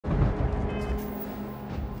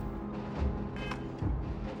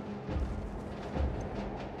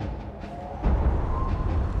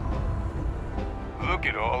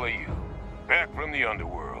at all of you. Back from the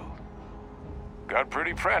underworld. Got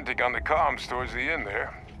pretty frantic on the comms towards the end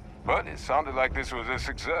there, but it sounded like this was a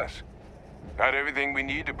success. Got everything we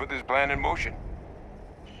need to put this plan in motion.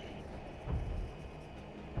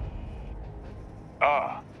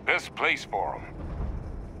 Ah, best place for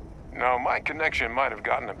them. Now, my connection might have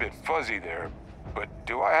gotten a bit fuzzy there, but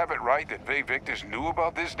do I have it right that Vay Victus knew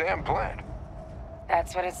about this damn plant?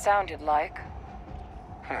 That's what it sounded like.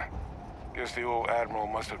 Guess the old Admiral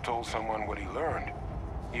must have told someone what he learned.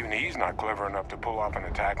 Even he's not clever enough to pull off an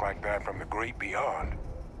attack like that from the great beyond.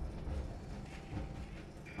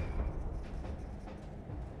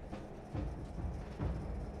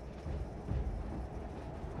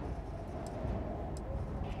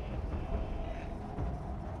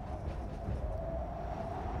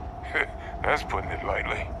 That's putting it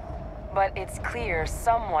lightly. But it's clear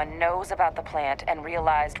someone knows about the plant and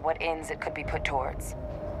realized what ends it could be put towards.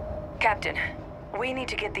 Captain, we need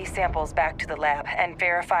to get these samples back to the lab and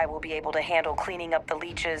verify we'll be able to handle cleaning up the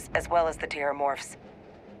leeches as well as the terramorphs.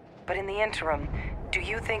 But in the interim, do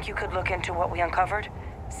you think you could look into what we uncovered?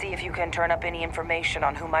 See if you can turn up any information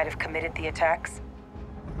on who might have committed the attacks?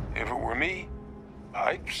 If it were me,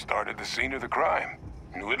 I'd start at the scene of the crime.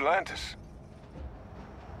 New Atlantis.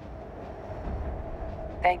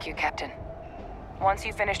 Thank you, Captain. Once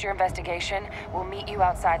you've finished your investigation, we'll meet you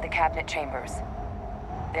outside the cabinet chambers.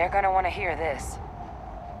 They're gonna want to hear this.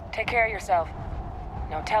 Take care of yourself.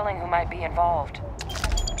 No telling who might be involved.